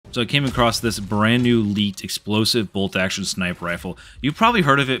So I came across this brand new leaked explosive bolt-action sniper rifle. You've probably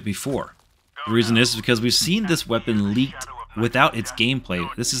heard of it before. The reason is because we've seen this weapon leaked without its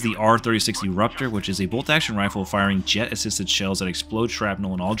gameplay. This is the R36 Eruptor, which is a bolt-action rifle firing jet-assisted shells that explode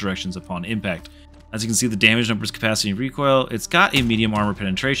shrapnel in all directions upon impact. As you can see, the damage numbers, capacity, and recoil, it's got a medium armor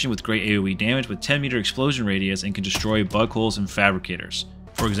penetration with great AoE damage with 10-meter explosion radius and can destroy bug holes and fabricators.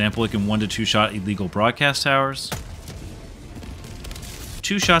 For example, it can 1- to 2-shot illegal broadcast towers,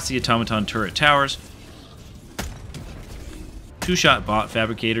 2 shots the automaton turret towers, 2-shot bot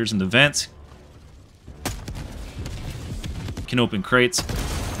fabricators in the vents, can open crates,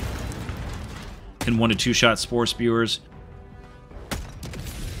 can 1- to 2-shot spore spewers,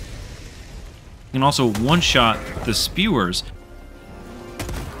 can also 1-shot the spewers.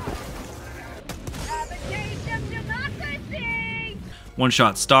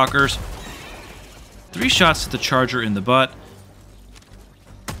 One-shot stalkers, 3 shots to the charger in the butt,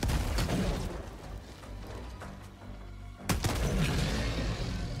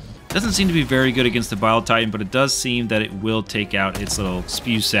 doesn't seem to be very good against the Bile Titan, but it does seem that it will take out its little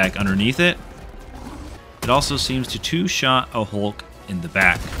spew sack underneath it. It also seems to 2-shot a Hulk in the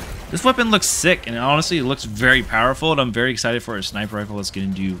back. This weapon looks sick, and honestly, it looks very powerful, and I'm very excited for a sniper rifle that's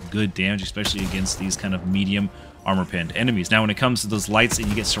going to do good damage, especially against these kind of medium armor-panned enemies. Now, when it comes to those lights and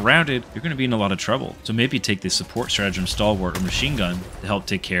you get surrounded, you're going to be in a lot of trouble. So maybe take the support stratagem Stalwart or Machine Gun to help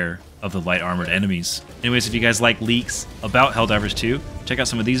take care of the light armored enemies. Anyways, if you guys like leaks about Helldivers 2, check out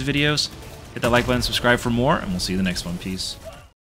some of these videos. Hit that like button, subscribe for more, and we'll see you in the next one. Peace.